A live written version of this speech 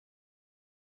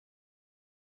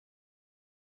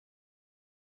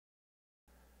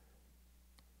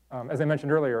As I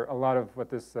mentioned earlier, a lot of what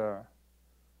this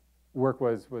work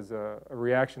was a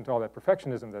reaction to all that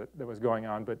perfectionism that was going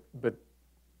on, but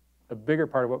a bigger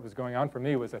part of what was going on for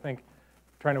me was, I think,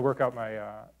 trying to work out my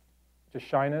just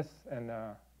shyness, and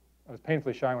I was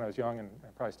painfully shy when I was young, and I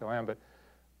probably still am, but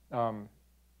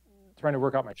trying to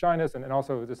work out my shyness, and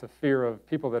also just a fear of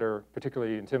people that are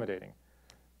particularly intimidating.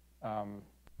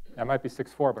 I might be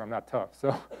 6'4", but I'm not tough,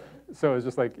 so it was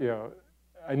just like,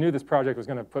 I knew this project was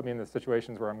going to put me in the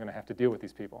situations where I'm going to have to deal with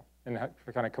these people and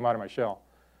to kind of come out of my shell.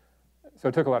 So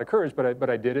it took a lot of courage, but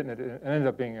I did it, and it ended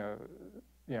up being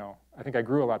I think I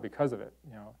grew a lot because of it.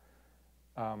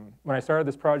 When I started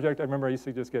this project, I remember I used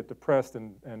to just get depressed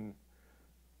and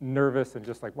nervous and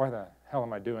just like, why the hell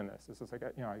am I doing this? It's just like,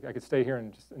 I could stay here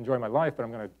and just enjoy my life, but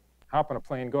I'm going to hop on a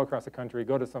plane, go across the country,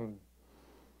 go to some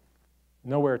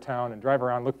nowhere town and drive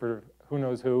around, look for who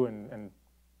knows who, and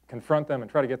confront them and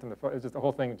try to get them to. It's just the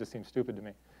whole thing just seemed stupid to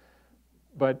me.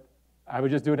 But I would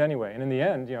just do it anyway. And in the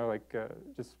end,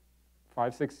 just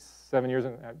 5, 6, 7 years,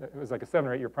 it was like a 7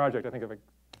 or 8 year project. I think like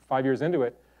 5 years into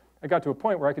it, I got to a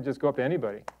point where I could just go up to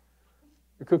anybody.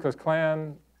 The Ku Klux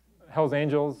Klan, Hell's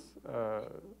Angels, the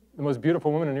most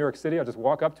beautiful woman in New York City. I'll just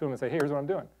walk up to them and say, hey, here's what I'm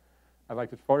doing. I'd like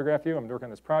to photograph you. I'm working on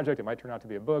this project. It might turn out to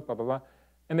be a book, blah, blah, blah.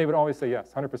 And they would always say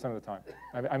yes, 100% of the time.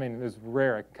 I mean, it was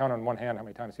rare. I can count on one hand how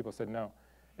many times people said no.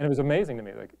 And it was amazing to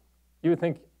me. Like, you would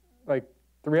think, like,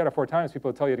 3 out of 4 times people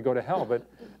would tell you to go to hell. But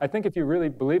I think if you really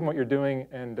believe in what you're doing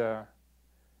and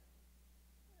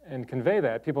convey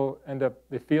that, people end up,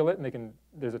 they feel it, and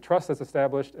there's a trust that's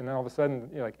established, and then all of a sudden,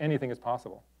 like, anything is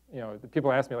possible. The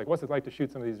people ask me, like, what's it like to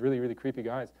shoot some of these really, really creepy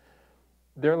guys?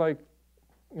 They're like,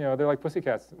 they're like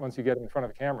pussycats once you get in front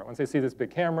of a camera. Once they see this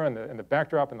big camera and the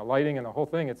backdrop and the lighting and the whole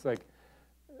thing, it's like,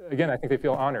 again, I think they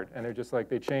feel honored, and they're just like,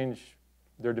 they change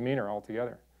their demeanor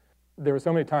altogether. There were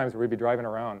so many times where we'd be driving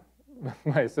around with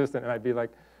my assistant, and I'd be like,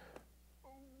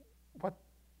 what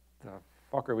the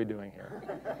fuck are we doing here?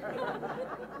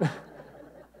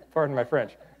 Pardon my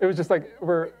French. It was just like,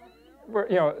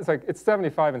 it's like, it's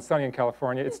 75 and sunny in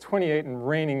California. It's 28 and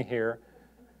raining here.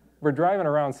 We're driving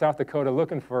around South Dakota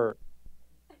looking for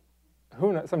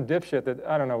some dipshit that,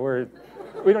 I don't know,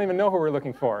 we don't even know who we're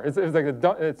looking for. It was like,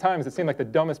 at times, it seemed like the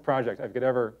dumbest project I could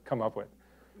ever come up with.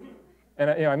 And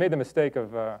I made the mistake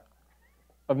of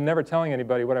never telling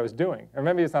anybody what I was doing. Or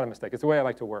maybe it's not a mistake. It's the way I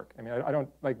like to work. I mean, I don't,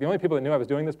 like, the only people that knew I was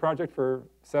doing this project for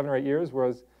 7 or 8 years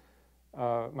was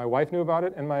my wife knew about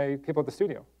it and my people at the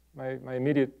studio, my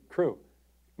immediate crew.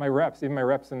 My reps, even my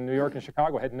reps in New York and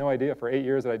Chicago, had no idea for 8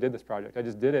 years that I did this project. I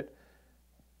just did it.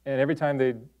 And every time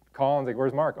they'd call and say,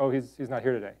 where's Mark? Oh, he's not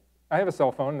here today. I have a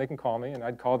cell phone, and they can call me, and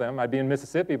I'd call them. I'd be in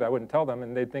Mississippi, but I wouldn't tell them,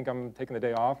 and they'd think I'm taking the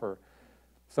day off or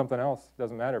something else.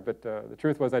 Doesn't matter. But the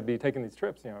truth was I'd be taking these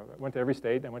trips. I went to every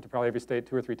state. I went to probably every state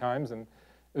 2 or 3 times, and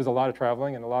it was a lot of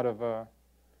traveling and a lot of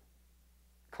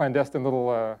clandestine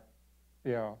little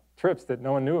trips that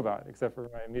no one knew about except for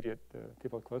my immediate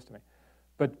people close to me.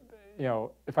 But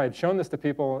if I had shown this to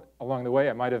people along the way,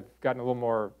 I might have gotten a little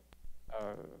more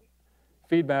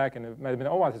feedback, and it might have been,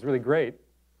 oh, wow, this is really great.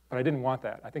 But I didn't want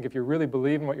that. I think if you really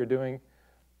believe in what you're doing,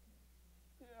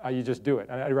 you just do it.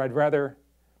 And I'd rather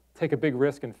take a big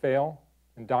risk and fail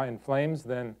and die in flames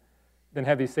than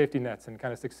have these safety nets and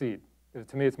kind of succeed.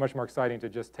 To me, it's much more exciting to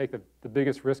just take the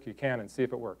biggest risk you can and see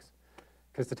if it works.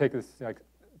 Because to take these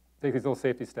little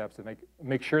safety steps and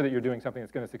make sure that you're doing something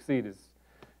that's going to succeed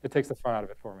it takes the fun out of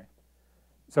it for me.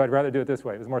 So I'd rather do it this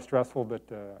way. It was more stressful, but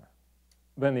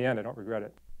in the end, I don't regret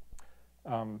it.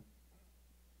 When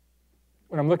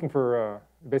I'm looking for,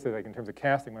 basically, like in terms of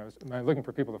casting, when I'm looking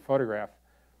for people to photograph,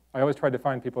 I always tried to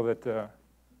find people that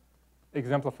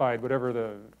exemplified whatever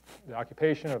the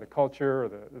occupation or the culture or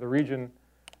the region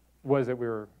was that we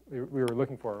were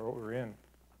looking for, or what we were in.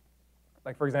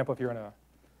 Like, for example, if you're in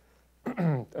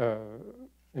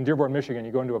in Dearborn, Michigan,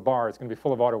 you go into a bar, it's going to be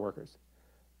full of auto workers.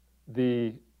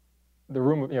 The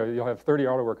room, you'll have 30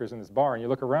 auto workers in this bar, and you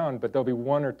look around, but there'll be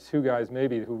 1 or 2 guys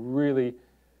maybe who really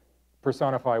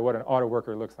personify what an auto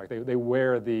worker looks like. They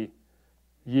wear the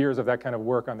years of that kind of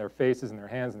work on their faces and their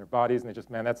hands and their bodies, and they just,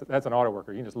 man, that's an auto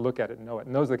worker. You can just look at it and know it.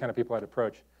 And those are the kind of people I'd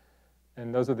approach.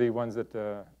 And those are the ones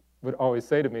that would always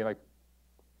say to me, like,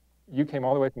 you came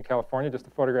all the way from California just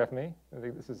to photograph me? I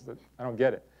think I don't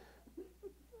get it.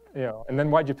 And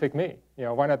then why'd you pick me?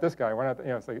 Why not this guy? Why not?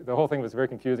 It's like the whole thing was very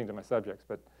confusing to my subjects,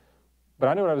 but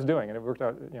I knew what I was doing, and it worked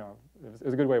out. It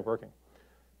was a good way of working.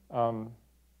 What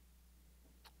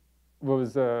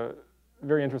was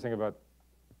very interesting about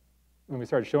when we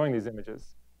started showing these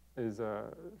images is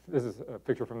this is a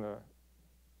picture from the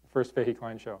first Fahey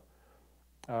Klein show.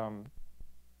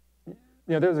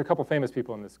 you know, there's a couple famous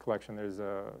people in this collection. There's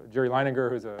Jerry Leininger,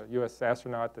 who's a U.S.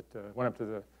 astronaut that went up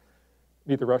to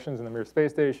meet the Russians in the Mir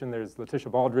space station. There's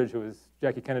Letitia Baldridge, who was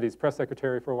Jackie Kennedy's press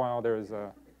secretary for a while. There's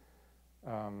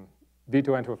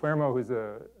Vito Antuofermo, who's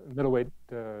a middleweight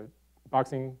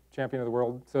boxing champion of the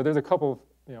world. So there's a couple,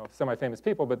 you know, semi-famous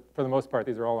people, but for the most part,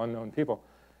 these are all unknown people.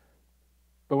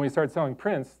 But when you start selling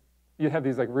prints, you have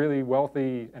these like really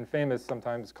wealthy and famous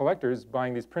sometimes collectors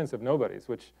buying these prints of nobodies,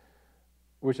 which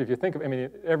if you think of, I mean,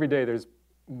 every day there's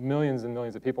millions and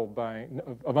millions of people buying,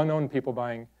 of unknown people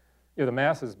buying, you know, the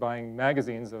masses buying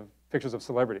magazines of pictures of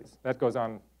celebrities. That goes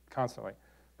on constantly.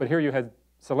 But here you had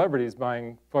celebrities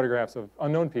buying photographs of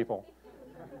unknown people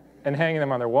and hanging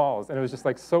them on their walls. And it was just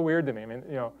like so weird to me. I mean,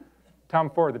 you know, Tom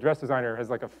Ford, the dress designer, has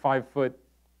like a 5-foot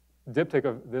diptych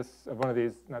of one of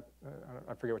these,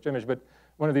 I forget which image, but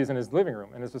one of these in his living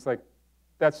room. And it's just like,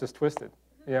 that's just twisted,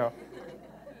 you know.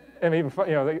 I mean,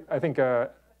 you know, I think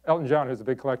Elton John, who's a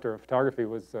big collector of photography,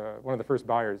 was one of the first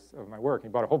buyers of my work. He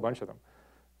bought a whole bunch of them,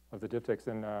 of the diptychs.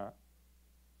 And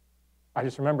I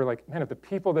just remember, like, man, if the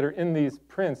people that are in these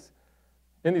prints,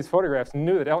 in these photographs,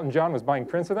 knew that Elton John was buying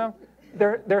prints of them,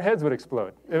 their heads would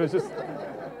explode. It was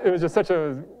just such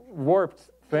a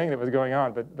warped thing that was going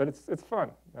on. But it's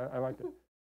fun. I liked it.